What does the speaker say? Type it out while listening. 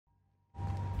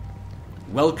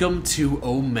Welcome to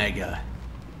Omega.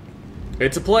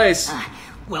 It's a place.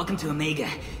 Welcome to Omega.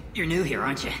 You're new here,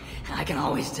 aren't you? I can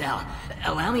always tell.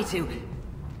 Allow me to...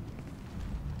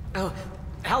 Oh,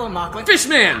 hello, Mocklin.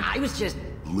 Fishman! I was just...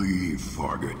 Leave,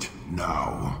 Fargate,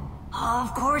 now.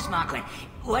 Of course, Mocklin.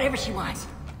 Whatever she wants.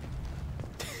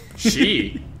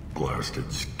 She? Blasted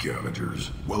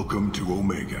scavengers. Welcome to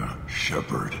Omega,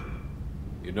 Shepard.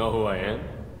 You know who I am?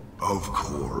 Of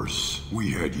course.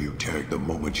 We had you tagged the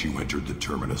moment you entered the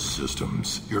Terminus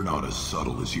systems. You're not as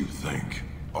subtle as you think.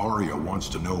 Arya wants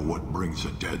to know what brings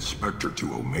a dead Spectre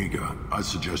to Omega. I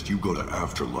suggest you go to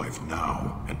Afterlife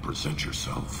now and present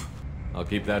yourself. I'll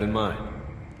keep that in mind.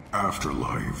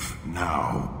 Afterlife,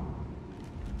 now.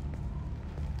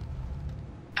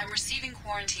 I'm receiving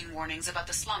quarantine warnings about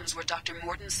the slums where Dr.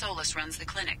 Morton Solus runs the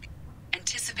clinic.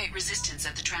 Anticipate resistance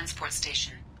at the transport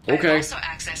station. Okay. I've also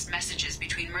accessed messages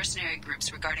between mercenary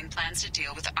groups regarding plans to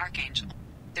deal with the Archangel.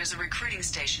 There's a recruiting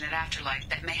station at Afterlife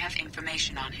that may have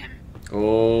information on him.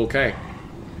 Okay.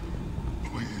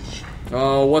 Please.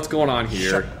 Oh, what's going on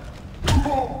here?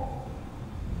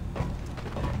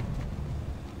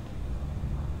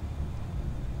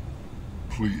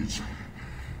 Please.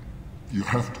 You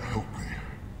have to help me.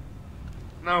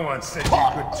 No one said you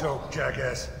could talk,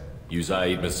 jackass. You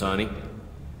Zaid Masani?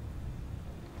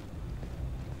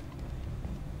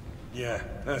 Yeah,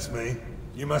 that's me.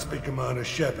 You must be Commander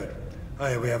Shepard.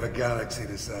 Hey, we have a galaxy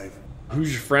to save.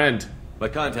 Who's your friend? My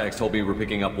contacts told me we're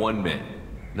picking up 1 man,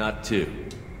 not 2.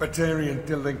 Batarian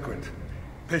delinquent.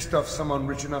 Pissed off someone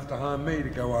rich enough to hire me to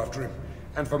go after him.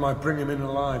 And for my bring him in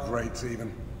alive rates,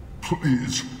 even.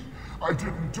 Please. I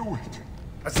didn't do it.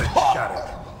 I said shut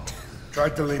it.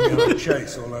 Tried to lead me on a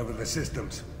chase all over the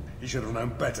systems. He should have known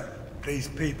better. These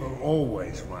people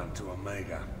always run to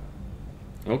Omega.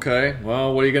 Okay,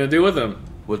 well, what are you gonna do with him?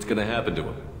 What's gonna happen to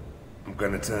him? I'm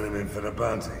gonna turn him in for the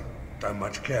bounty. Don't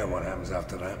much care what happens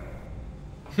after that.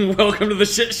 Welcome to the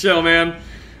shit show, man.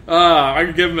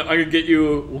 We'll get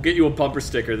you a bumper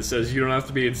sticker that says you don't have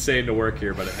to be insane to work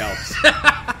here, but it helps.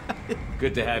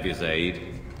 Good to have you,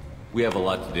 Zaid. We have a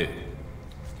lot to do.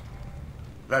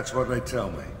 That's what they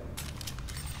tell me.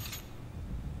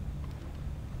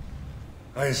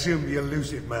 I assume the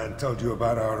elusive man told you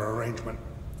about our arrangement.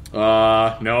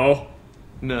 No.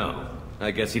 No.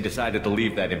 I guess he decided to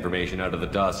leave that information out of the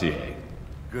dossier.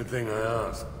 Good thing I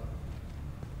asked.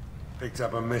 Picked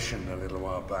up a mission a little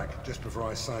while back, just before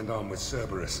I signed on with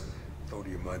Cerberus. Thought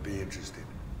you might be interested.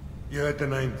 You heard the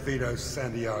name Vito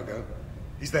Santiago?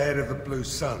 He's the head of the Blue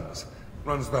Suns.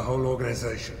 Runs the whole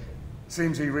organization.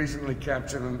 Seems he recently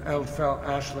captured an Eldfell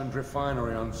Ashland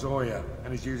refinery on Zoya,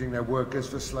 and is using their workers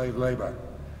for slave labor.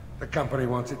 The company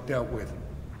wants it dealt with.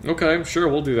 Okay, sure,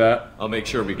 we'll do that. I'll make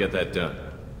sure we get that done.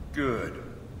 Good.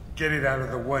 Get it out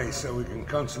of the way so we can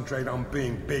concentrate on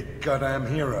being big goddamn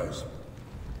heroes.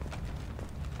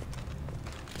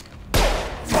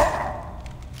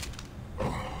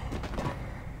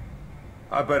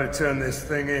 I better turn this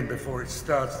thing in before it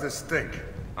starts to stink.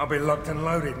 I'll be locked and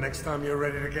loaded next time you're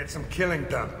ready to get some killing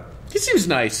done. He seems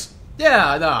nice.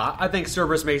 Yeah, no, I think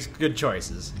Cerberus makes good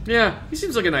choices. Yeah, he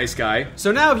seems like a nice guy.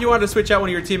 So now if you wanted to switch out one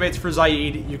of your teammates for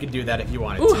Zaid, you can do that if you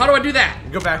wanted Ooh, to. how do I do that?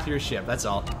 Go back to your ship, that's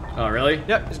all. Oh, really?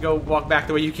 Yep, just go walk back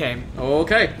the way you came.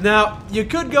 Okay. Now, you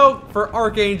could go for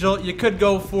Archangel, you could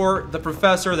go for the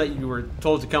Professor that you were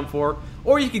told to come for,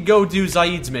 or you could go do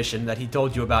Zaid's mission that he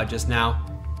told you about just now.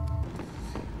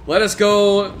 Let us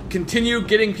go continue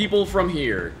getting people from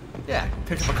here. Yeah,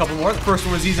 pick up a couple more. The first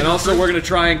one was easy. And also, we're going to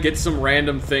try and get some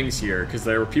random things here, because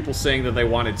there were people saying that they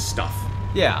wanted stuff.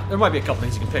 Yeah, there might be a couple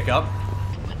things you can pick up.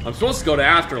 I'm supposed to go to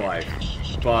Afterlife,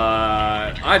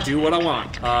 but I do what I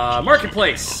want.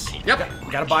 Marketplace. Yep.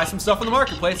 Gotta buy some stuff in the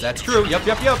marketplace. That's true. Yep.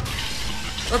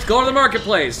 Let's go to the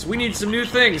marketplace. We need some new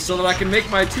things so that I can make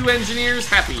my 2 engineers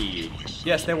happy.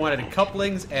 Yes, they wanted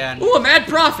couplings and... Ooh, a mad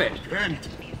profit. And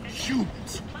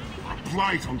humans are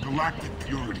blight on galactic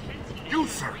purity. You,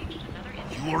 sir,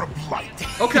 you are a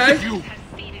blight. Okay. You,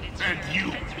 and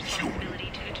you, human.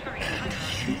 And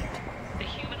you.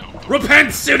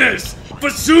 Repent, sinners, for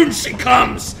soon she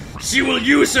comes. She will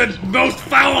use her most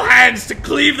foul hands to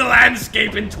cleave the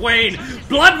landscape in twain.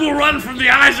 Blood will run from the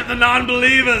eyes of the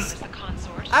non-believers.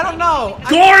 I don't know.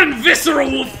 Gore and viscera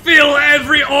will fill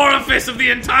every orifice of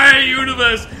the entire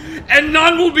universe, and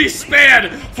none will be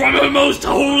spared from her most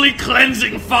holy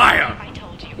cleansing fire.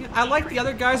 I like the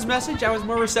other guy's message. I was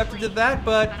more receptive to that,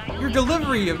 but your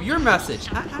delivery of your message,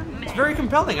 it's very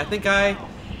compelling. I think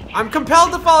I'm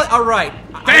compelled to follow. All right.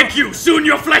 Thank you. Soon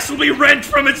your flesh will be rent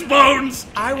from its bones.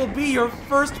 I will be your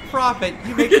first prophet.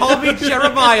 You may call me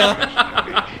Jeremiah.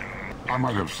 I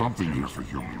might have something here for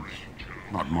humans.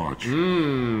 Not much.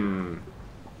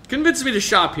 Convince me to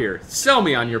shop here. Sell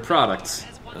me on your products.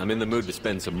 I'm in the mood to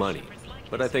spend some money,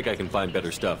 but I think I can find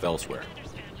better stuff elsewhere.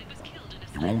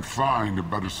 You won't find a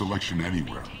better selection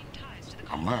anywhere.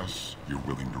 Unless you're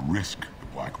willing to risk the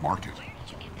black market.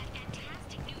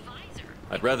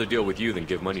 I'd rather deal with you than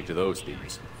give money to those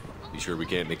thieves. You sure we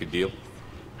can't make a deal?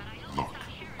 Look,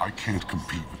 I can't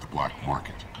compete with the black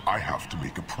market. I have to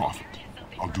make a profit.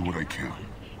 I'll do what I can,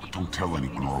 but don't tell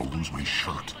anyone or I'll lose my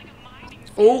shirt.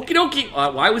 Okie dokie.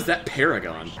 Why was that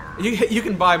Paragon? You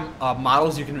can buy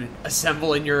models you can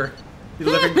assemble in your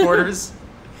living quarters.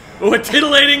 Oh, a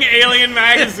titillating alien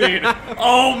magazine.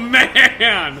 Oh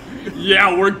man.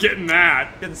 Yeah, we're getting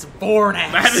that. Getting some born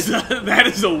ass. That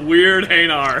is a weird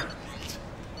Hanar.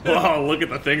 Whoa, look at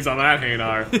the things on that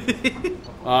Hanar.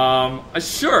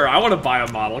 Sure, I want to buy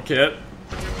a model kit.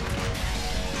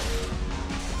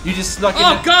 You just snuck in.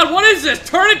 Oh god, what is this?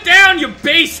 Turn it down, you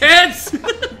base heads!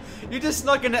 You just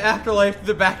snuck into Afterlife through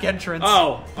the back entrance.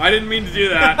 Oh, I didn't mean to do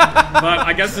that, but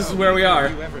I guess this is where we are.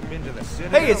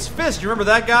 Hey, it's Fist. You remember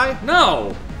that guy?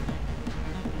 No.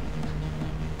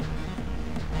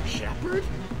 Shepard?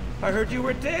 I heard you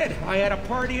were dead. I had a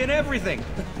party and everything.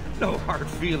 No hard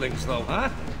feelings, though, huh?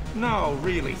 No,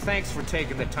 really. Thanks for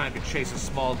taking the time to chase a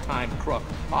small-time crook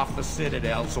off the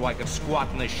Citadel so I could squat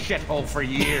in this shithole for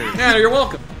years. Yeah, you're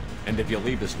welcome. And if you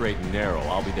leave the straight and narrow,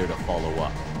 I'll be there to follow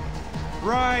up.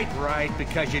 Right,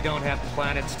 because you don't have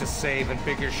planets to save and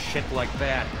bigger shit like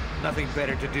that. Nothing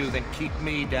better to do than keep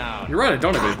me down. You're right, I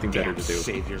don't have anything better to do.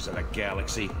 Saviors of the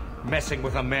galaxy, messing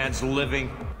with a man's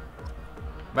living.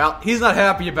 Well, he's not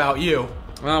happy about you.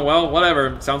 Oh, well,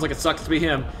 whatever. Sounds like it sucks to be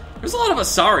him. There's a lot of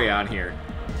Asari on here.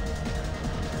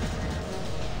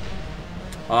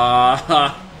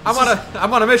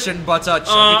 I'm on a mission, but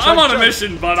I'm on a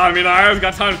mission, but I mean, I always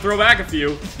got time to throw back a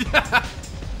few.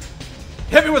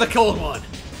 Hit me with a cold one.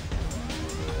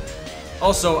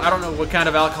 Also, I don't know what kind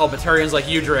of alcohol Batarians like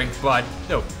you drink, but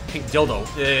no, pink dildo.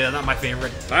 Yeah, not my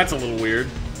favorite. That's a little weird.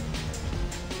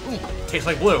 Ooh, tastes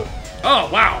like blue. Oh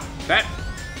wow, that.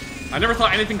 I never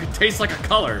thought anything could taste like a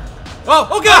color.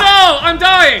 Oh god! Oh no, I'm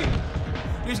dying.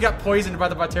 You just got poisoned by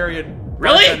the Batarian.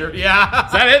 Really? Bartender. Yeah.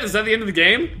 Is that it? Is that the end of the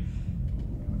game?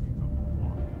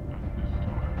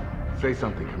 Say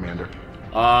something, Commander.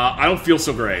 I don't feel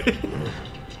so great.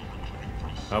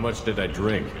 How much did I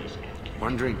drink?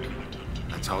 One drink.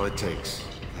 That's all it takes.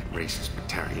 That racist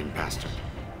Batarian bastard.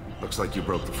 Looks like you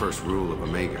broke the first rule of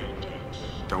Omega.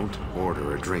 Don't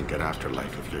order a drink at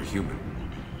Afterlife if you're human.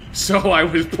 So I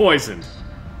was poisoned.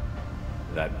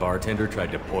 That bartender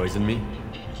tried to poison me?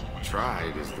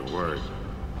 Tried is the word.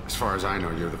 As far as I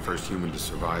know, you're the first human to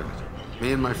survive it.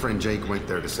 Me and my friend Jake went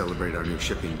there to celebrate our new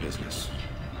shipping business.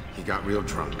 He got real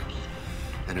drunk.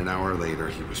 And an hour later,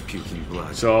 he was puking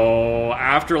blood. So,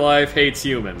 Afterlife hates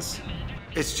humans.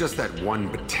 It's just that one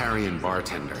Batarian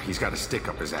bartender. He's got a stick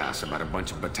up his ass about a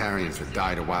bunch of Batarians that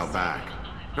died a while back.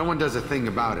 No one does a thing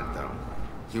about it, though.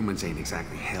 Humans ain't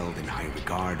exactly held in high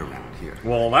regard around here.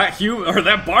 Well,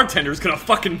 that bartender's gonna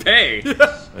fucking pay.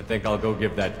 I think I'll go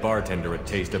give that bartender a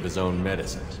taste of his own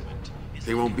medicine.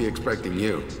 He won't be expecting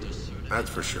you. That's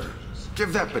for sure.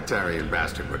 Give that Batarian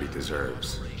bastard what he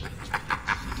deserves.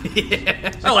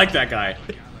 Yeah. I like that guy.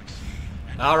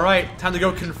 All right, time to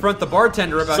go confront the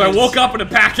bartender about. So I woke up in a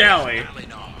back alley.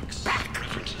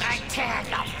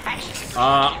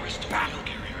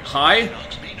 Hi.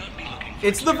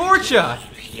 It's the Vorcha.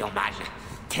 Human,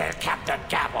 tell Captain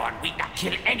Gavon we not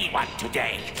kill anyone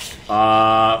today.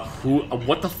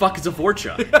 What the fuck is a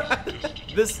Vorcha?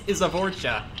 This is a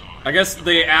Vorcha. I guess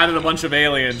they added a bunch of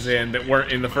aliens in that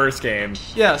weren't in the first game.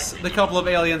 Yes, the couple of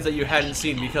aliens that you hadn't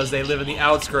seen because they live in the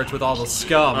outskirts with all the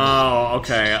scum. Oh,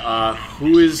 okay.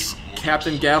 Who is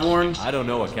Captain Gavorn? I don't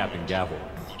know a Captain Gavorn.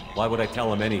 Why would I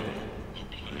tell him anything?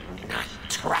 Not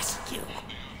trust you.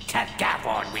 Tell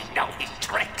Gavon we know his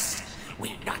tricks.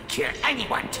 We'll not kill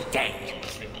anyone today.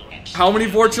 How many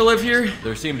Vorcha live here?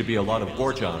 There seem to be a lot of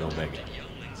Vorcha on Omega.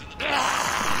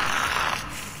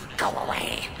 Go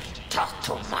away. Talk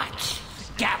too much.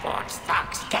 Gavorn's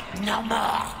thugs get no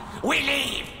more. We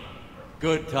leave.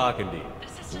 Good talking to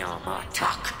you. No more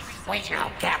talk. We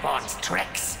know Gavorn's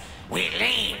tricks. We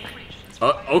leave.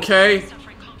 Okay.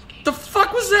 The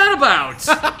fuck was that about?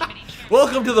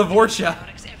 Welcome to the Vorcha.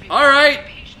 Alright.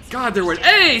 God, there were.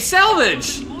 Hey,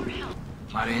 salvage!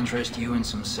 Might interest you in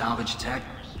some salvage tech?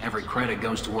 Every credit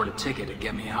goes toward a ticket to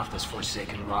get me off this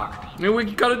forsaken rock. Maybe we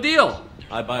can cut a deal.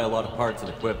 I buy a lot of parts and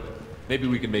equipment. Maybe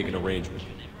we can make an arrangement.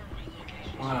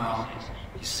 Well,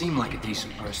 you seem like a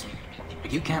decent person,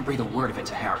 but you can't breathe a word of it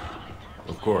to Harry.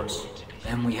 Of course.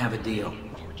 Then we have a deal.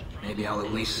 Maybe I'll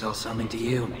at least sell something to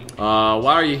you.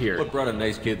 Why are you here? What brought a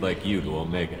nice kid like you to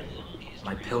Omega?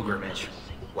 My pilgrimage.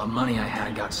 What money I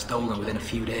had got stolen within a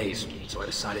few days, so I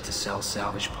decided to sell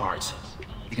salvage parts.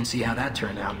 You can see how that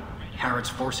turned out. Harrod's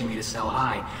forcing me to sell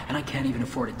high, and I can't even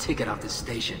afford a ticket off this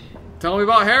station. Tell me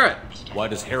about Harrod. Why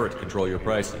does Harrod control your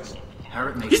prices?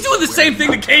 Harrod makes He's doing the same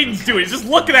thing that Caden's doing. He's just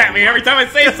looking at me every time I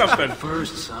say something.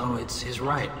 First, so it's his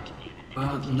right.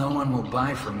 But no one will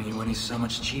buy from me when he's so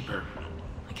much cheaper.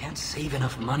 I can't save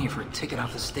enough money for a ticket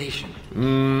off the station.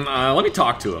 Let me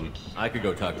talk to him. I could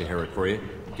go talk to Harrod for you.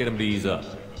 Get him to ease up.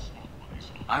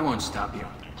 I won't stop you.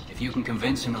 If you can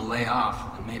convince him to lay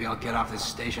off, then maybe I'll get off this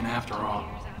station after all.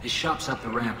 His shop's up the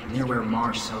ramp, near where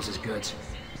Marsh sells his goods.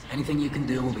 Anything you can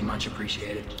do will be much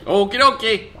appreciated. Okie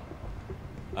dokie.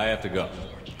 I have to go.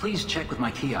 Please check with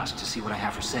my kiosk to see what I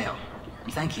have for sale.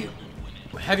 And thank you.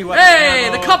 Heavy weapon Hey,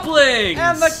 ammo. the couplings!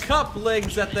 And the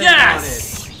couplings that they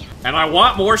Yes! And I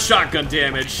want more shotgun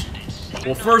damage.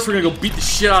 Well, first we're gonna go beat the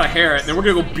shit out of Harrod, then we're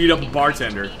gonna go beat up the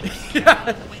bartender.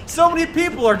 wanted. So many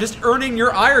people are just earning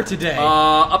your ire today.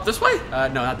 Up this way? No,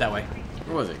 not that way.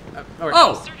 Where was he?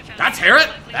 Oh, that's Harrod?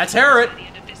 That's Harrod.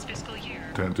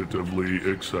 Tentatively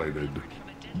excited.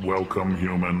 Welcome,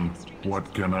 human.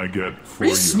 What can I get for Are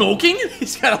you smoking?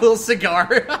 He's got a little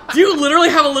cigar. Do you literally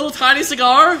have a little tiny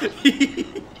cigar?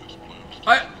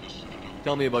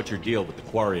 Tell me about your deal with the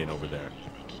Quarian over there.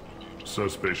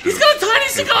 Suspicious. He's got a tiny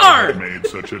If cigar! I had made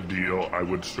such a deal, I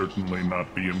would certainly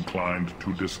not be inclined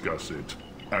to discuss it.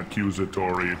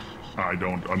 Accusatory. I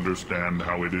don't understand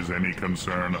how it is any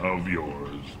concern of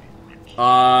yours.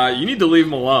 You need to leave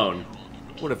him alone.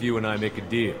 What if you and I make a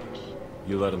deal?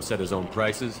 You let him set his own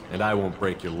prices, and I won't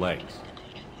break your legs.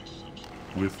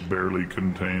 With barely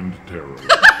contained terror, you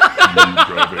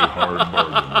drive a hard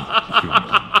bargain, human.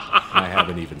 I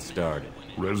haven't even started.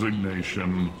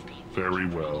 Resignation. Very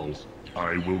well.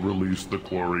 I will release the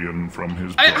Quarian from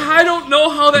his I don't know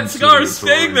how that cigar is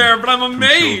staying there, but I'm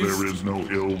amazed. So there is no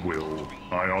ill will.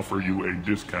 I offer you a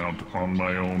discount on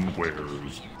my own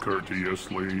wares.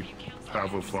 Courteously,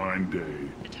 have a fine day.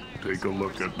 Take a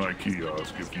look at my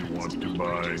kiosk if you want to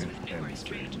buy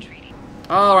anything.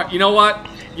 Alright, you know what?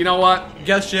 You know what?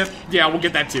 Guest ship. Yeah, we'll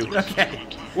get that too. Okay.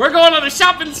 We're going on a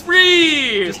shopping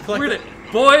spree! Just collect it.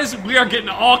 Boys, we are getting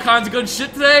all kinds of good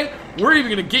shit today. We're even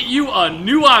gonna get you a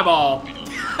new eyeball.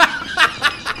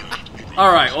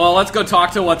 Alright, well, let's go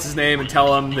talk to what's-his-name and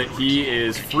tell him that he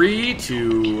is free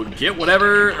to get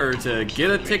whatever, or to get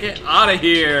a ticket out of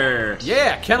here.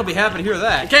 Yeah, Ken will be happy to hear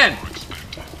that. Ken!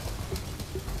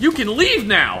 You can leave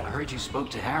now! I heard you spoke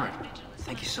to Harrod.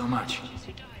 Thank you so much.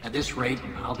 At this rate,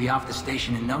 I'll be off the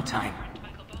station in no time.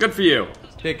 Good for you.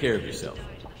 Take care of yourself.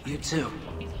 You too.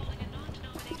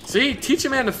 See? Teach a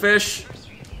man to fish.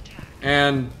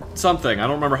 And something. I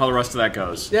don't remember how the rest of that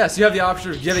goes. Yes, you have the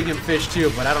option of giving him fish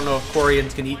too, but I don't know if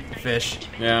Quarians can eat the fish.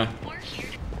 Yeah.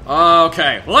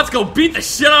 Okay, well, let's go beat the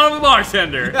shit out of the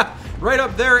bartender. Yeah, right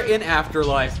up there in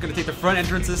Afterlife. Gonna take the front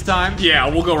entrance this time. Yeah,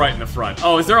 we'll go right in the front.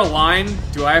 Oh, is there a line?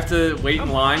 Do I have to wait in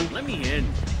line? Let me in.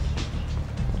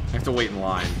 I have to wait in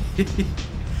line.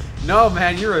 No,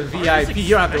 man, you're a VIP. You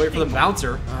don't have to wait for the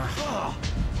bouncer.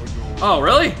 Oh,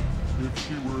 really? If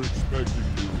she were expecting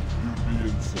you, you'd be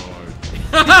inside.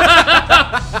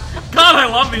 God, I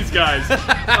love these guys.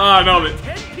 Oh, no, but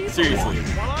seriously.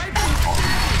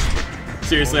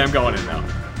 Seriously, I'm going in now.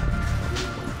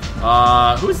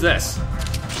 Who's this?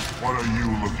 What are you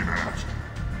looking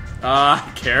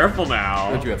at? Careful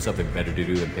now. Don't you have something better to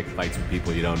do than pick fights with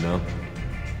people you don't know?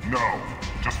 No,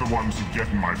 just the ones who get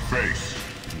in my face.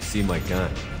 You seem like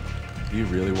God. Do you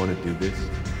really want to do this?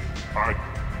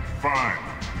 Fine.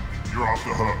 You're off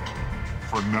the hook.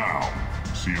 For now.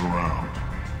 See you around.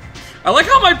 I like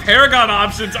how my Paragon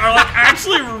options are like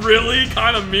actually really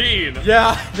kind of mean.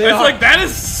 Yeah, they It's are. like that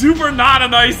is super not a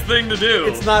nice thing to do.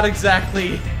 It's not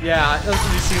exactly. Yeah, it doesn't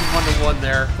really seem one-to-one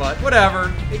there, but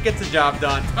whatever. It gets the job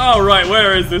done. Oh, right.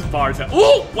 Where is this bartender?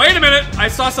 Ooh, wait a minute. I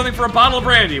saw something for a bottle of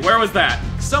brandy. Where was that?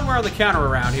 Somewhere on the counter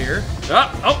around here.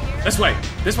 Oh, this way.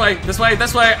 This way. This way.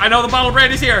 This way. I know the bottle of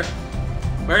brandy's here.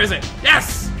 Where is it?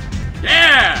 Yes.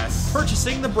 Yes.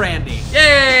 Purchasing the brandy.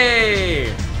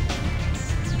 Yay.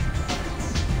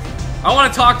 I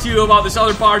want to talk to you about this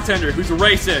other bartender who's a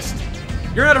racist.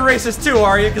 You're not a racist too,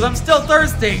 are you? Because I'm still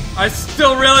thirsty. I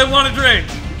still really want to drink.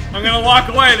 I'm gonna walk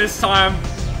away this time,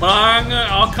 but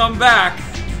I'll come back.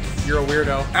 You're a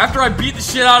weirdo. After I beat the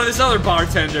shit out of this other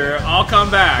bartender, I'll come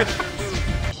back.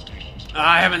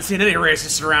 I haven't seen any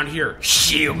racists around here.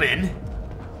 Human.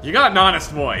 You got an honest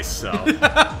voice, so.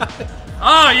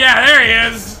 Oh yeah, there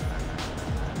he is.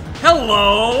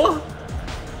 Hello.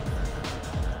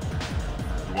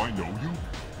 Do I know you?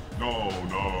 No,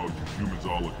 you humans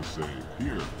all look the same.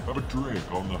 Here, have a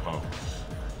drink on the house.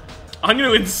 I'm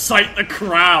gonna incite the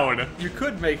crowd. You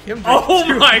could make him drink Oh it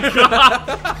too. my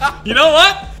god! You know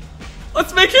what?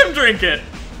 Let's make him drink it.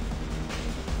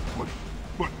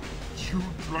 But you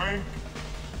drank?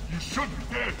 You shouldn't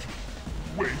have to.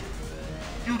 Wait,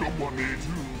 you don't want me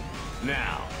to.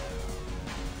 Now,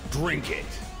 drink it.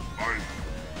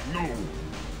 No.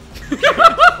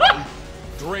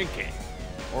 Drink it,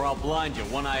 or I'll blind you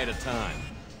one eye at a time.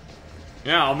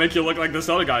 Yeah, I'll make you look like this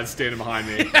other guy's standing behind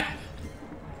me.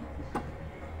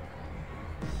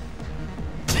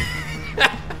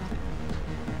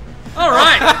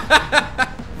 Alright!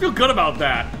 Feel good about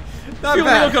that. Not Feel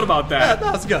bad. real good about that.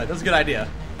 That was good. That was a good idea.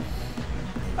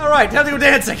 Alright, time to go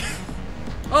dancing.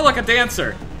 Oh, look, a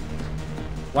dancer.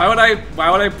 Why would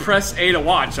I press A to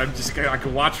watch? I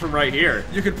can watch from right here.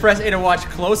 You could press A to watch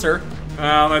closer.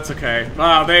 Oh, that's okay.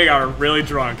 Wow, they are really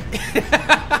drunk.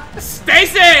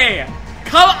 Stacy!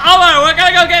 Come over, we're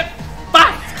gonna go get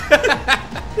fucked!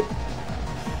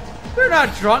 They're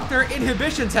not drunk, their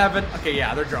inhibitions haven't. Okay,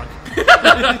 yeah, they're drunk.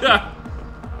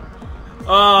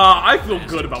 I feel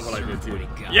good about what I did to you.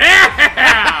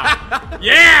 Yeah!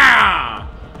 Yeah!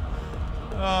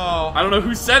 Oh. I don't know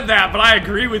who said that, but I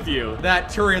agree with you. That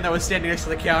Turian that was standing next to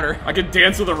the counter. I could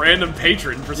dance with a random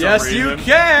patron for some Yes, reason. you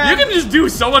can! You can just do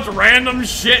so much random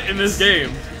shit in this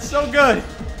game. So good.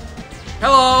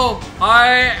 Hello, I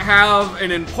have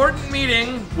an important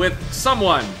meeting with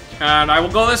someone, and I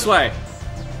will go this way.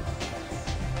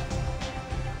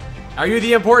 Are you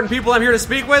the important people I'm here to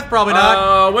speak with? Probably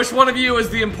not. Which one of you is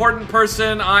the important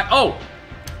person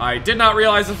I did not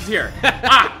realize this was here.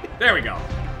 Ah, there we go.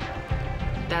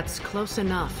 That's close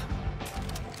enough.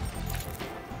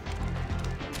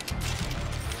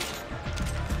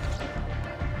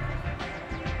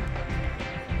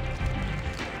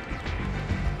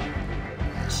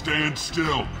 Stand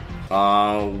still.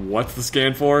 What's the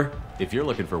scan for? If you're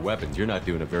looking for weapons, you're not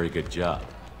doing a very good job.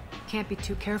 Can't be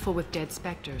too careful with dead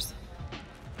specters.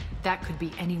 That could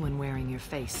be anyone wearing your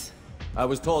face. I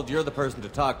was told you're the person to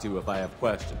talk to if I have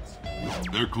questions.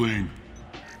 They're clean.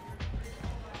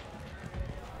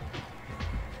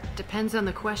 Depends on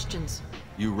the questions.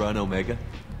 You run Omega?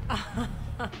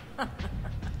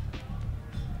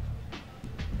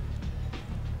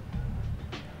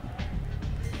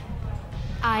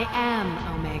 I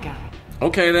am Omega.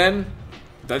 Okay then.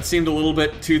 That seemed a little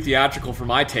bit too theatrical for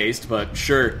my taste, but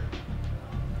sure.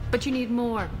 But you need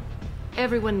more.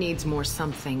 Everyone needs more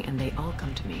something, and they all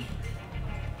come to me.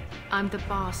 I'm the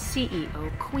boss,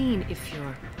 CEO, queen, if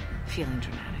you're feeling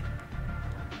dramatic.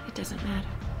 It doesn't matter.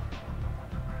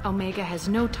 Omega has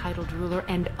no titled ruler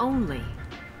and only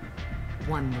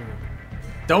one rule.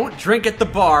 Don't drink at the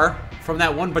bar from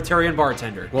that one Batarian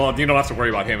bartender. Well, you don't have to worry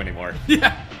about him anymore.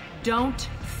 Yeah. Don't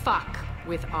fuck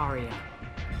with Arya.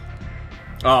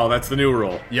 Oh, that's the new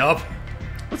rule. Yup.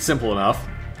 That's simple enough.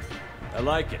 I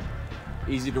like it.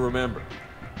 Easy to remember.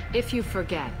 If you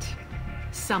forget,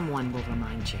 someone will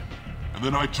remind you. And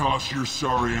then I toss your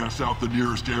sorry ass out the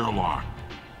nearest airlock.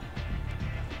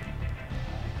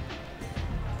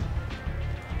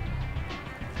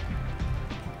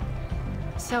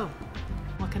 So,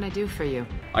 what can I do for you?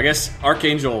 I guess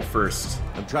Archangel first.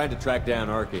 I'm trying to track down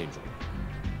Archangel.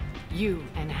 You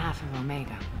and half of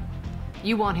Omega.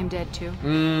 You want him dead too?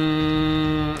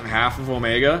 Half of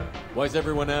Omega? Why is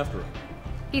everyone after him?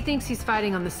 He thinks he's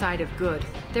fighting on the side of good.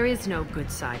 There is no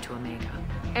good side to Omega.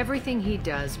 Everything he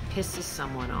does pisses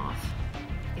someone off.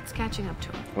 It's catching up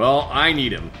to him. Well, I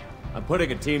need him. I'm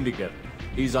putting a team together.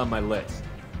 He's on my list.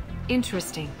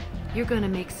 Interesting. You're gonna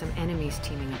make some enemies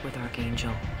teaming up with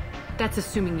Archangel. That's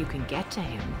assuming you can get to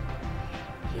him.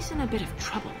 He's in a bit of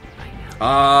trouble right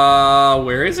now.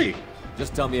 Where is he?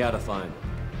 Just tell me how to find him.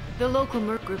 The local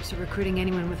merc groups are recruiting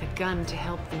anyone with a gun to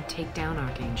help them take down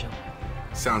Archangel.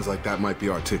 Sounds like that might be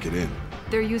our ticket in.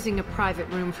 They're using a private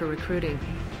room for recruiting.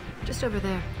 Just over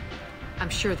there. I'm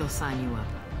sure they'll sign you up.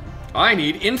 I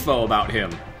need info about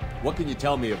him. What can you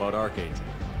tell me about Archangel?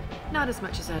 Not as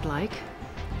much as I'd like.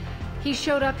 He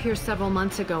showed up here several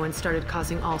months ago and started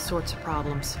causing all sorts of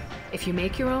problems. If you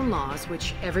make your own laws,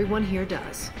 which everyone here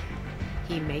does,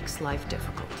 he makes life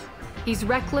difficult. He's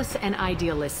reckless and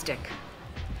idealistic.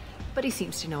 But he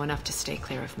seems to know enough to stay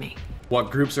clear of me.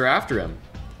 What groups are after him?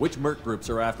 Which merc groups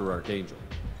are after Archangel?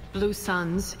 Blue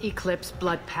Suns, Eclipse,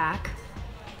 Blood Pack.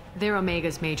 They're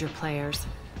Omega's major players.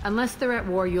 Unless they're at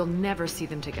war, you'll never see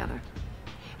them together.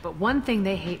 But one thing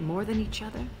they hate more than each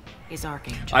other is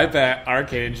Archangel. I bet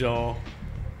Archangel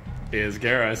is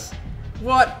Garrus.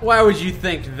 What? Why would you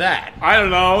think that? I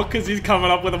don't know, because he's coming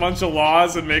up with a bunch of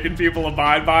laws and making people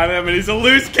abide by them, and he's a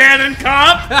loose cannon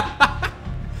cop!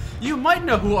 You might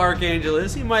know who Archangel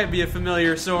is. He might be a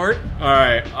familiar sort.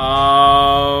 Alright,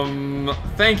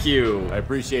 thank you. I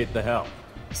appreciate the help.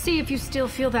 See if you still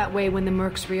feel that way when the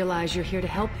mercs realize you're here to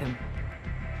help him.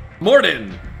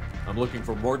 Morden! I'm looking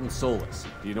for Morden Solus.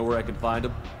 Do you know where I can find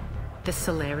him? The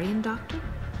Solarian doctor?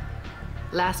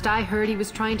 Last I heard, he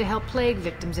was trying to help plague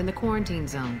victims in the quarantine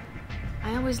zone.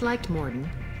 I always liked Morden.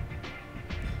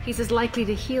 He's as likely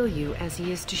to heal you as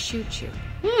he is to shoot you.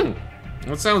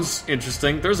 That sounds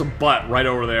interesting. There's a butt right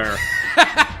over there.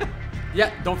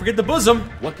 Yeah, don't forget the bosom.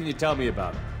 What can you tell me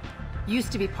about him?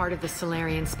 Used to be part of the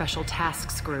Solarian Special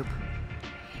Tasks Group.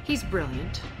 He's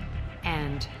brilliant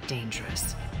and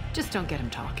dangerous. Just don't get him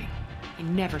talking. He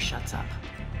never shuts up.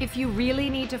 If you really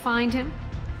need to find him,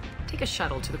 take a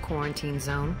shuttle to the quarantine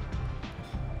zone.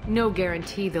 No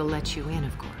guarantee they'll let you in,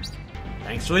 of course.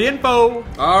 Thanks for the info.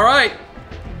 All right.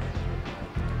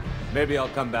 Maybe I'll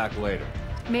come back later.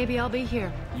 Maybe I'll be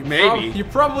here. Maybe. You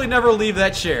probably never leave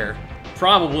that chair.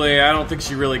 Probably. I don't think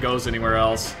she really goes anywhere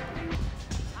else.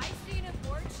 I seen a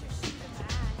fortune shoot a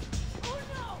man. Oh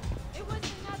no, it was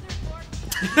another fortune.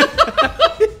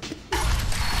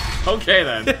 Okay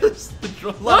then.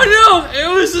 Oh no, it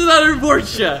was another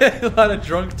Porsche. A lot of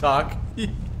drunk talk.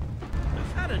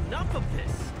 I've had enough of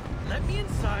this. Let me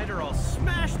inside or I'll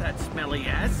smash that smelly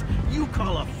ass you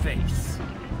call a face.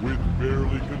 With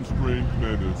barely constrained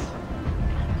menace.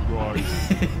 Right.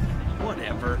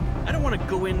 Whatever. I don't want to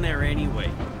go in there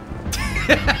anyway.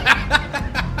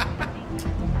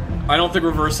 I don't think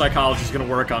reverse psychology is going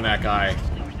to work on that guy.